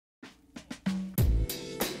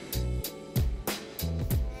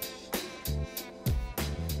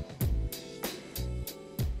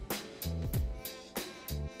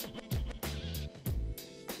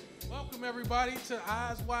Welcome, everybody, to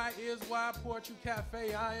Eyes Wide, Ears Wide Poetry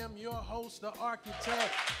Cafe. I am your host, the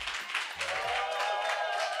architect.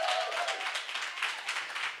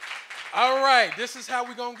 All right, this is how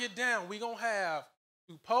we're going to get down. We're going to have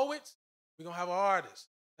two poets. We're going to have an artist.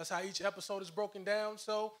 That's how each episode is broken down.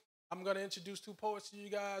 So I'm going to introduce two poets to you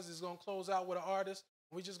guys. It's going to close out with an artist.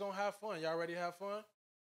 We're just going to have fun. Y'all ready to have fun?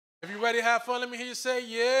 If you're ready to have fun, let me hear you say,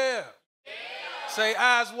 yeah. Say,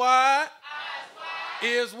 eyes wide,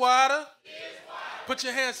 ears wider. Put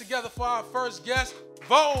your hands together for our first guest,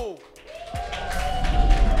 Vogue.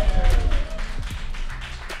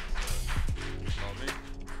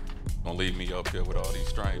 Don't leave me up here with all these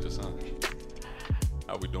strangers, huh?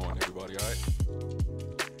 How we doing, everybody, all right?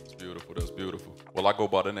 It's beautiful, that's beautiful. Well, I go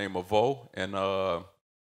by the name of Vo, and I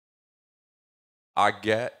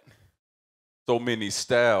got so many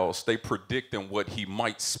styles, they predicting what he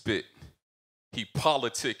might spit. He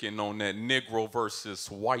politicking on that Negro versus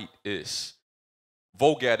white-ish.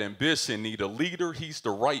 Vo got ambition, need a leader, he's the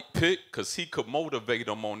right pick, cause he could motivate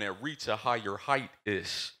him on that reach a higher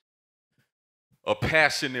height-ish. A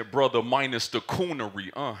passionate brother minus the coonery,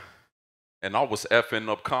 And I was effing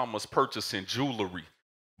up commas purchasing jewelry.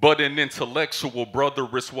 But an intellectual brother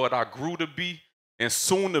is what I grew to be, and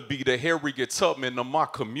soon to be the Harriet Tubman of my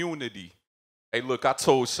community. Hey, look, I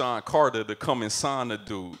told Sean Carter to come and sign a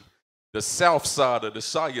dude. The south side of the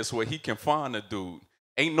Shire is where he can find a dude.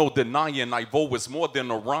 Ain't no denying Ivo is more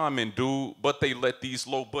than a rhyming dude, but they let these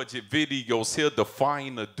low-budget videos here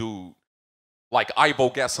define a dude. Like Ivo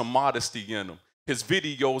got some modesty in him. His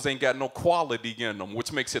videos ain't got no quality in them,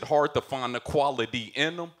 which makes it hard to find the quality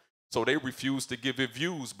in them, so they refuse to give it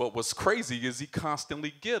views. But what's crazy is he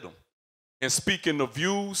constantly get them. And speaking of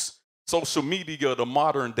views, social media, the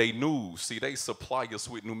modern day news. See, they supply us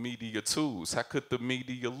with new media tools. How could the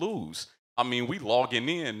media lose? I mean, we logging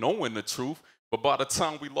in knowing the truth, but by the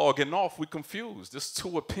time we logging off, we confused. It's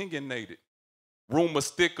too opinionated. Rumors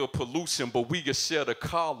thick of pollution, but we can share the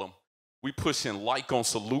column. We pushing like on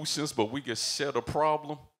solutions, but we can share the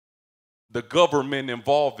problem. The government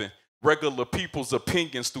involving regular people's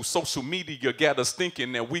opinions through social media got us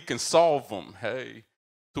thinking that we can solve them. Hey,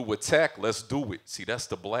 to attack, let's do it. See, that's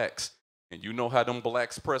the blacks. And you know how them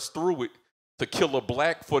blacks press through it. To kill a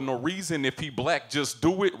black for no reason. If he black, just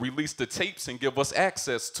do it. Release the tapes and give us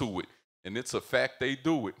access to it. And it's a fact they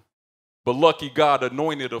do it. But lucky God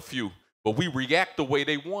anointed a few. But we react the way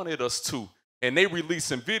they wanted us to. And they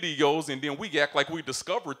releasing videos, and then we act like we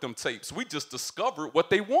discovered them tapes. We just discovered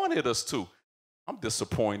what they wanted us to. I'm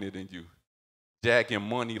disappointed in you. Jagging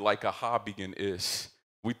money like a hobby and ish.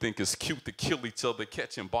 We think it's cute to kill each other,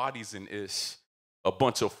 catching bodies and ish. A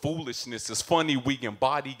bunch of foolishness. It's funny we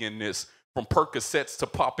embodying this. From Percocets to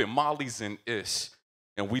popping mollies and ish.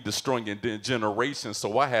 And we destroying the generation,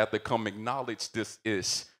 so I had to come acknowledge this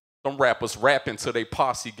ish. Some rappers rapping till they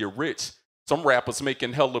posse get rich. Some rappers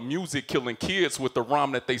making hella music, killing kids with the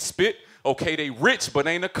rhyme that they spit. Okay, they rich, but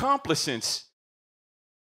ain't accomplishing.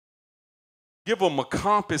 Give them a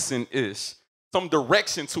compass and ish. Some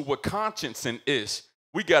direction to a conscience and ish.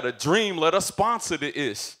 We got a dream, let us sponsor the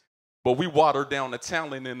ish. But we water down the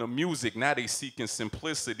talent in the music. Now they seeking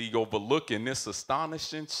simplicity, overlooking this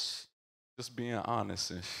astonishing. Just being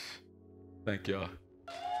honest. Thank y'all.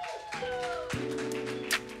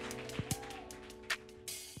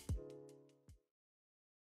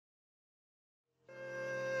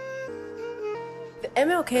 The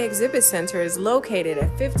MLK Exhibit Center is located at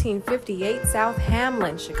 1558 South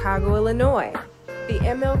Hamlin, Chicago, Illinois. The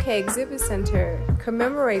MLK Exhibit Center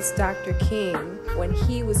commemorates Dr. King when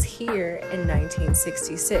he was here in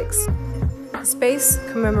 1966. The space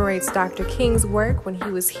commemorates Dr. King's work when he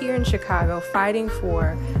was here in Chicago fighting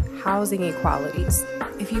for housing equalities.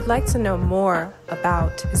 If you'd like to know more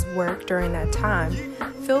about his work during that time,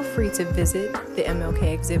 feel free to visit the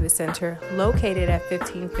MLK Exhibit Center located at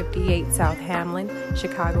 1558 South Hamlin,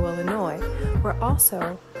 Chicago, Illinois. We're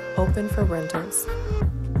also open for rentals.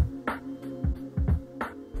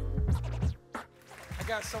 I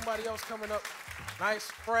got somebody else coming up, nice,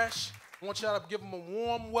 fresh. I want y'all to give them a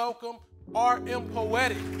warm welcome. RM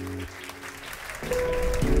Poetic.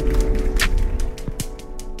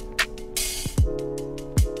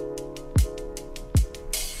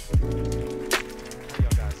 How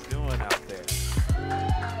y'all guys doing out there?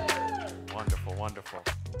 Wonderful, wonderful.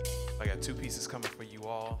 I got two pieces coming for you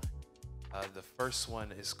all. The first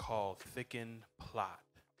one is called Thicken Plot.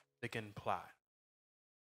 Thicken Plot.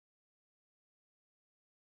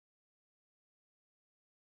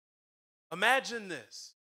 Imagine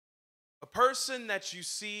this. A person that you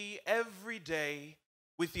see every day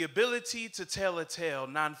with the ability to tell a tale,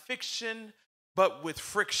 nonfiction, but with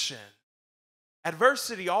friction.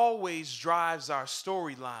 Adversity always drives our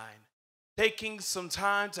storyline, taking some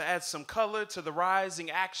time to add some color to the rising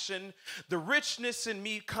action, the richness in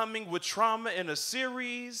me coming with trauma in a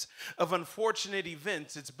series of unfortunate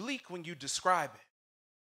events. It's bleak when you describe it.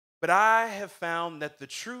 But I have found that the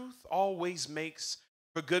truth always makes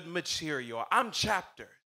for good material. I'm chaptered.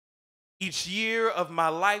 Each year of my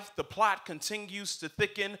life, the plot continues to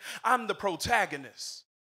thicken. I'm the protagonist,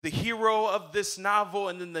 the hero of this novel,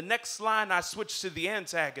 and then the next line I switch to the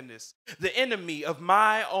antagonist, the enemy of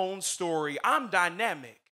my own story. I'm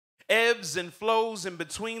dynamic, ebbs and flows, in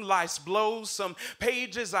between life's blows. Some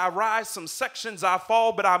pages I rise, some sections I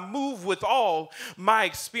fall, but I move with all my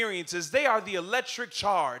experiences. They are the electric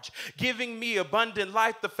charge, giving me abundant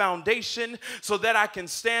life, the foundation, so that I can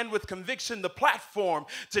stand with conviction, the platform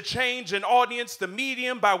to change an audience, the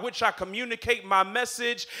medium by which I communicate my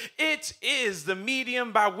message. It is the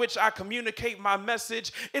medium by which I communicate my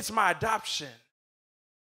message. It's my adoption,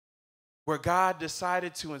 where God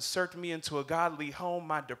decided to insert me into a godly home,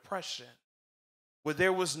 my depression, where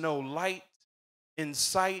there was no light in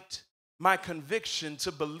sight, my conviction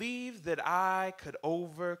to believe that I could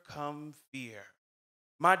overcome fear,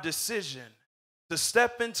 my decision to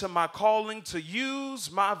step into my calling, to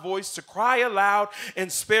use my voice, to cry aloud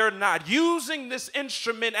and spare not, using this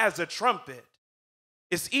instrument as a trumpet.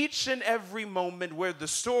 It's each and every moment where the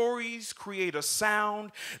stories create a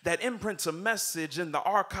sound that imprints a message in the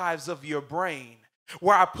archives of your brain,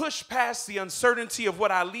 where I push past the uncertainty of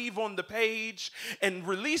what I leave on the page and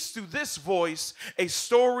release through this voice a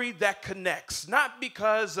story that connects, not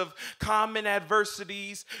because of common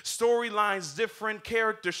adversities, storylines different,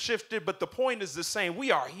 characters shifted, but the point is the same.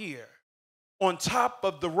 We are here, on top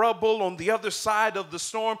of the rubble, on the other side of the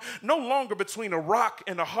storm, no longer between a rock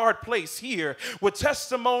and a hard place, here with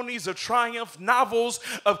testimonies of triumph, novels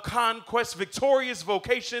of conquest, victorious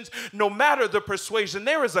vocations. No matter the persuasion,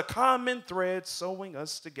 there is a common thread sewing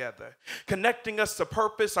us together, connecting us to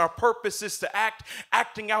purpose. Our purpose is to act,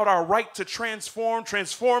 acting out our right to transform,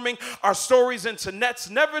 transforming our stories into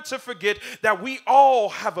nets, never to forget that we all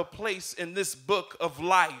have a place in this book of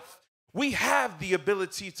life. We have the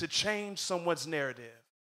ability to change someone's narrative.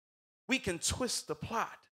 We can twist the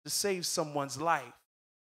plot to save someone's life.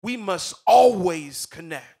 We must always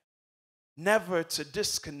connect, never to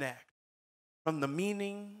disconnect from the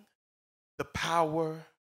meaning, the power,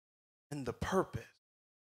 and the purpose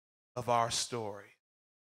of our story.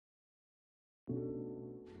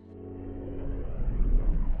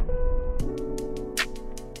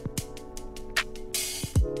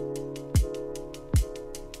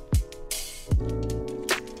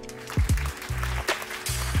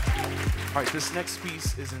 All right, this next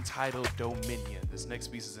piece is entitled Dominion.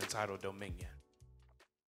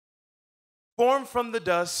 Formed from the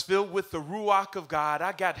dust, filled with the Ruach of God,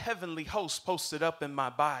 I got heavenly hosts posted up in my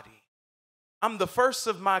body. I'm the first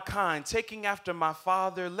of my kind, taking after my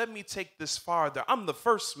father. Let me take this farther. I'm the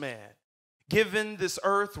first man, given this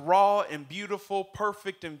earth raw and beautiful,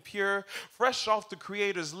 perfect and pure, fresh off the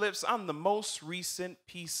Creator's lips. I'm the most recent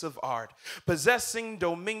piece of art, possessing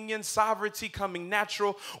dominion, sovereignty, coming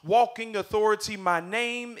natural, walking authority. My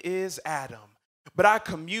name is Adam, but I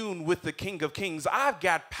commune with the King of Kings. I've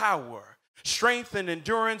got power, strength and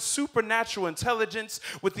endurance, supernatural intelligence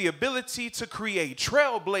with the ability to create.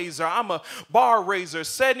 Trailblazer, I'm a bar raiser,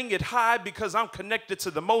 setting it high because I'm connected to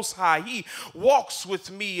the Most High. He walks with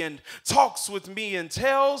me and talks with me and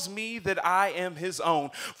tells me that I am his own,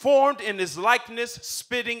 formed in his likeness,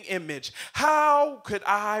 spitting image. How could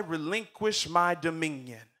I relinquish my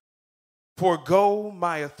dominion, forego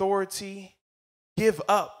my authority, give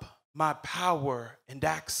up my power and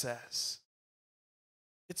access?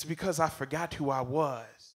 It's because I forgot who I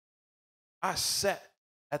was. I sat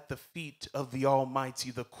at the feet of the Almighty.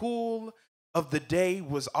 The cool of the day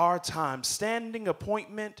was our time. Standing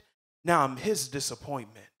appointment, now I'm his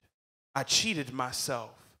disappointment. I cheated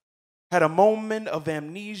myself. Had a moment of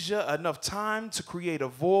amnesia, enough time to create a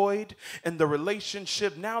void in the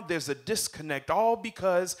relationship. Now there's a disconnect, all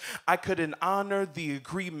because I couldn't honor the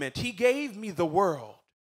agreement. He gave me the world,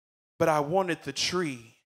 but I wanted the tree.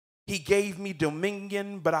 He gave me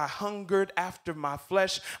dominion, but I hungered after my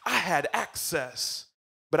flesh. I had access,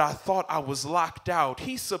 but I thought I was locked out.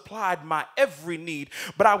 He supplied my every need,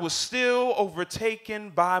 but I was still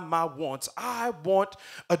overtaken by my wants. I want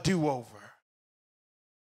a do-over.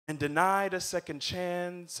 and denied a second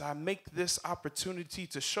chance, I make this opportunity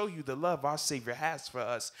to show you the love our Savior has for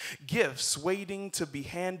us. Gifts waiting to be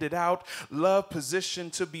handed out, love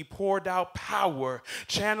positioned to be poured out, power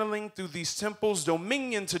channeling through these temples,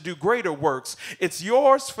 dominion to do greater works. It's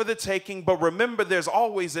yours for the taking, but remember there's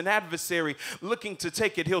always an adversary looking to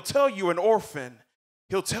take it. He'll tell you an orphan.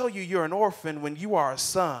 He'll tell you you're an orphan when you are a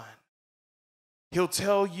son. He'll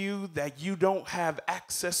tell you that you don't have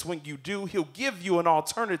access when you do. He'll give you an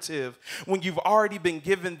alternative when you've already been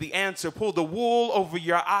given the answer. Pull the wool over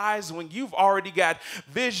your eyes when you've already got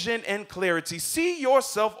vision and clarity. See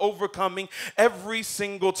yourself overcoming every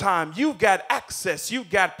single time. You've got access. You've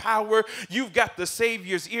got power. You've got the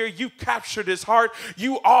Savior's ear. You captured his heart.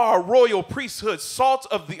 You are a royal priesthood, salt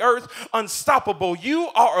of the earth, unstoppable. You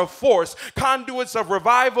are a force, conduits of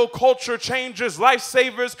revival, culture changers,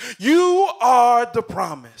 lifesavers. You are the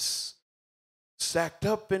promise, stacked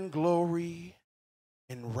up in glory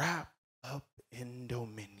and wrapped up in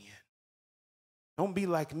dominion. Don't be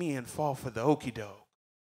like me and fall for the okie doke.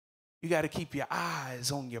 You got to keep your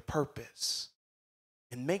eyes on your purpose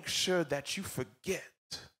and make sure that you forget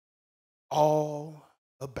all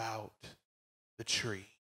about the tree.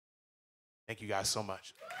 Thank you guys so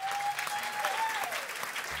much.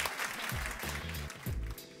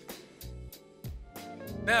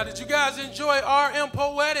 Now, did you guys enjoy RM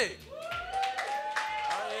Poetic?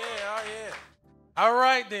 Oh yeah. All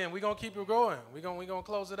right then, we're gonna keep it going. We're gonna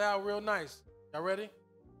close it out real nice. Y'all ready?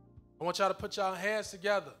 I want y'all to put y'all hands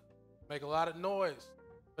together. Make a lot of noise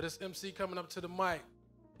for this MC coming up to the mic.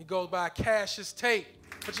 He goes by Cassius Tae.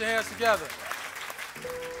 Put your hands together.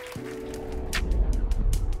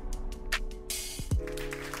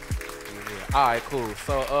 All right, cool.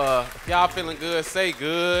 So if y'all feeling good, say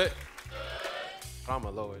good. I'm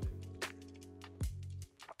gonna lower it.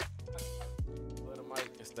 Lower the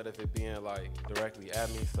mic instead of it being like directly at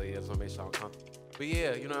me, so yeah, just wanna make sure I'm comfortable. But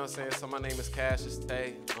yeah, you know what I'm saying? So my name is Cassius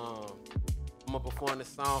Tae. I'm gonna perform this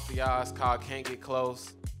song for y'all. It's called Can't Get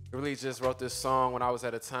Close. I really just wrote this song when I was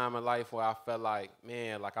at a time in life where I felt like,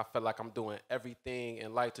 man, like I felt like I'm doing everything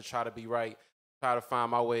in life to try to be right, try to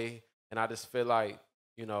find my way, and I just feel like,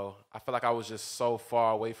 you know, I feel like I was just so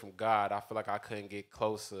far away from God. I feel like I couldn't get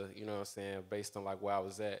closer, you know what I'm saying, based on like where I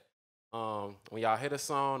was at. When y'all hit a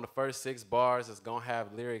song, the first 6 bars is gonna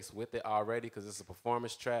have lyrics with it already because it's a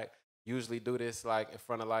performance track. Usually do this like in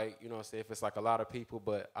front of like, you know what I'm saying, if it's like a lot of people,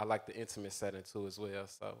 but I like the intimate setting too as well.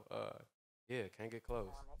 So yeah, Can't Get Close.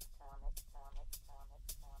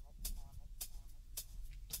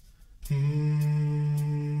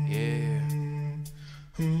 Yeah.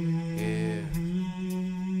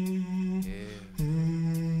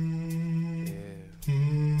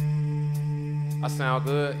 I sound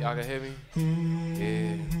good? Y'all can hear me?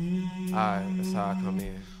 Yeah. Alright, that's how I come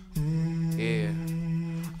in. Yeah.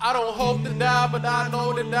 I don't hope to die, but I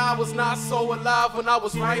know that I was not so alive when I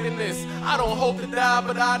was writing this. I don't hope to die,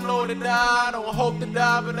 but I know that I don't hope to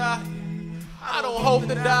die, but I don't hope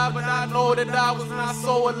to die, but I know that I was not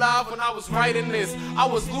so alive when I was writing this. I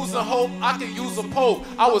was losing hope, I could use a poke.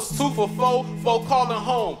 I was 2 for 4 calling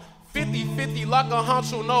home. 50-50 like a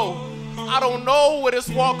honcho, no. I don't know where this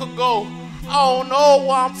walk could go. I don't know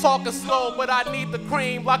why I'm talking slow, but I need the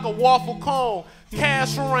cream like a waffle cone.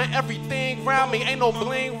 Cash run everything round me, ain't no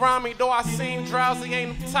bling round me. Though I seem drowsy,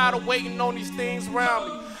 ain't tired of waiting on these things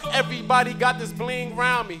round me. Everybody got this bling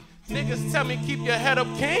round me. Niggas tell me keep your head up,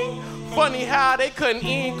 king. Funny how they couldn't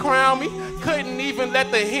even crown me. Couldn't even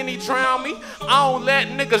let the Henny drown me. I don't let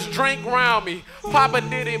niggas drink round me. Papa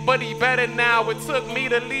did it, but he better now. It took me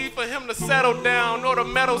to leave for him to settle down. Know the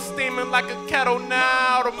metal steaming like a kettle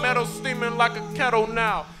now. The metal steaming like a kettle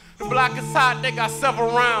now. The block is hot, they got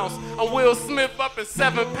several rounds. I'm Will Smith up in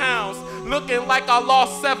 7 pounds. Looking like I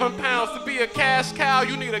lost 7 pounds. To be a cash cow,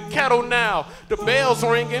 you need a kettle now. The bell's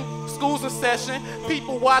ringing, school's in session.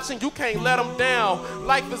 People watching, you can't let them down.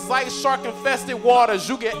 Life is like shark-infested waters.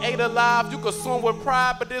 You get ate alive, you can swim with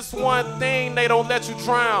pride. But this one thing, they don't let you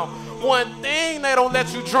drown. One thing, they don't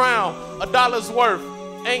let you drown. $1's worth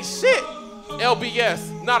ain't shit.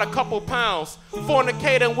 LBS, not a couple pounds.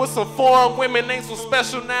 Fornicating with some foreign women ain't so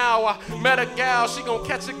special now. I met a gal, she gon'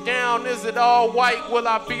 catch a gown. Is it all white? Will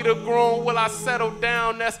I be the groom? Will I settle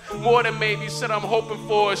down? That's more than maybe shit I'm hoping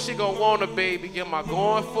for. She gon' want a baby, am I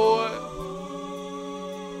going for it?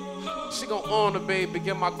 She gon' want a baby,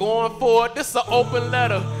 am I going for it? This an open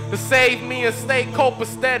letter to save me and stay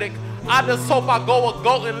copacetic. I just hope I go a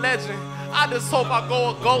golden legend. I just hope I go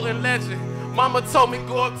a golden legend. Mama told me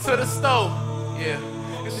go up to the stove, yeah.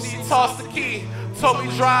 And she tossed the key, told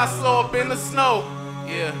me dry so up in the snow,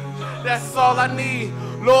 yeah. That's all I need.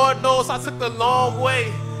 Lord knows I took the long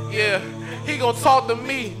way, yeah. He gon' talk to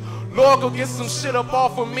me. Lord, go get some shit up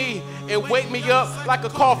off of me and wake me up like a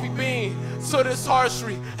coffee bean. To this harsh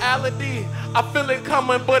reality, I feel it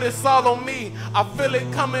coming, but it's all on me. I feel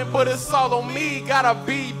it coming, but it's all on me. Gotta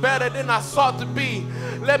be better than I sought to be.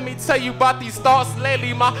 Let me tell you about these thoughts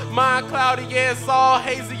lately. My mind cloudy, yeah, it's all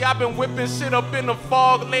hazy. I've been whipping shit up in the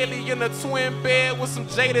fog lately in a twin bed with some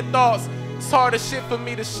jaded thoughts. It's hard as shit for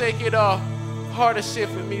me to shake it off. Hard as shit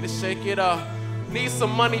for me to shake it off. Need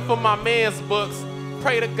some money for my man's books.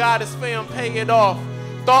 Pray to God his fam pay it off.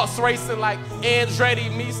 Thoughts racing like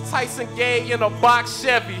Andretti meets Tyson Gay in a box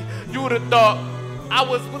Chevy. You'd have thought I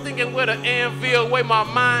was thinking with an anvil, weigh my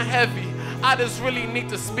mind heavy. I just really need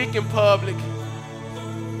to speak in public.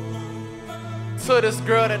 To this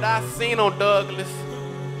girl that I seen on Douglas.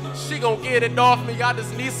 She gon' get it off me, I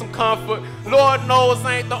just need some comfort. Lord knows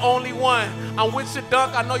I ain't the only one. I'm with your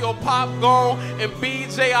dunk, I know your pop gone. And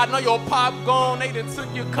BJ, I know your pop gone. They done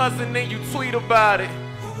took your cousin and you tweet about it.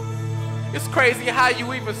 It's crazy how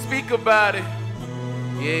you even speak about it.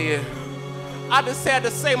 Yeah. I just had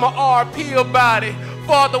to say my RP about it.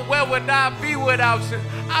 Father, where would I be without you?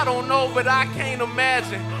 I don't know, but I can't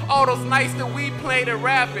imagine. All those nights that we played at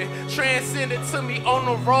rapping transcended to me on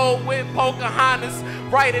the road with Pocahontas,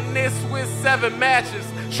 writing this with 7 matches,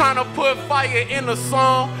 trying to put fire in the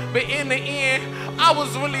song, but in the end, I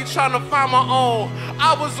was really trying to find my own.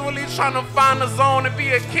 I was really trying to find the zone and be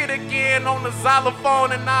a kid again on the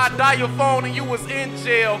xylophone, and now I dial your phone and you was in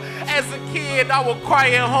jail. As a kid, I would cry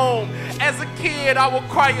at home. As a kid, I would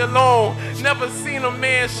cry alone. Never seen a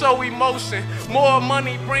man show emotion. More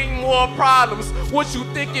money bring more problems. What you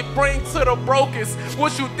think it bring to the brokest?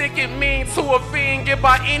 What you think it mean to a fiend? Get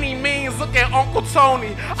by any means, look at Uncle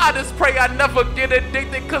Tony. I just pray I never get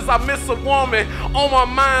addicted cause I miss a woman. On my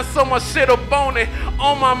mind, so much shit up on it.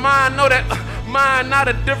 On my mind, know that mine, not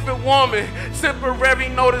a different woman. Temporary,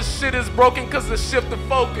 know this shit is broken cause the shift of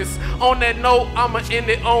focus. On that note, I'ma end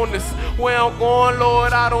it on this. Where I'm going,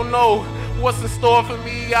 Lord, I don't know. What's in store for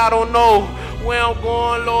me, I don't know. Where I'm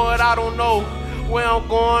going, Lord, I don't know. Where I'm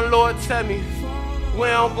going, Lord, tell me.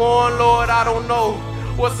 Where I'm going, Lord, I don't know.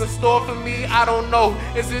 What's in store for me, I don't know.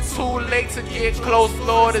 Is it too late to get close,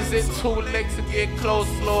 Lord? Is it too late to get close,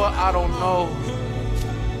 Lord? I don't know.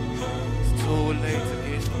 It's too late to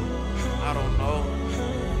get, I don't know.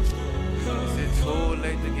 Is it too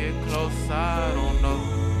late to get close? I don't know.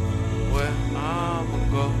 Where I'ma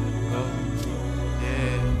go.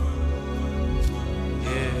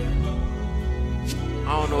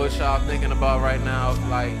 I don't know what y'all thinking about right now. If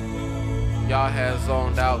like y'all had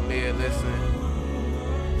zoned out mid listening,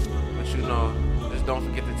 but you know, just don't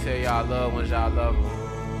forget to tell y'all loved ones y'all love them.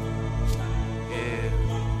 Yeah.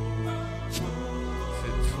 Is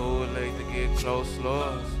it too late to get close,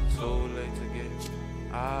 Lord? Is it too late to get?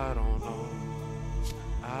 I don't know.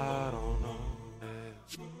 I don't know.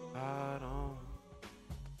 Yeah. I don't.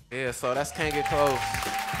 Yeah. So that's Can't Get Close.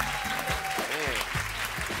 Man,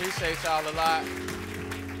 appreciate y'all a lot.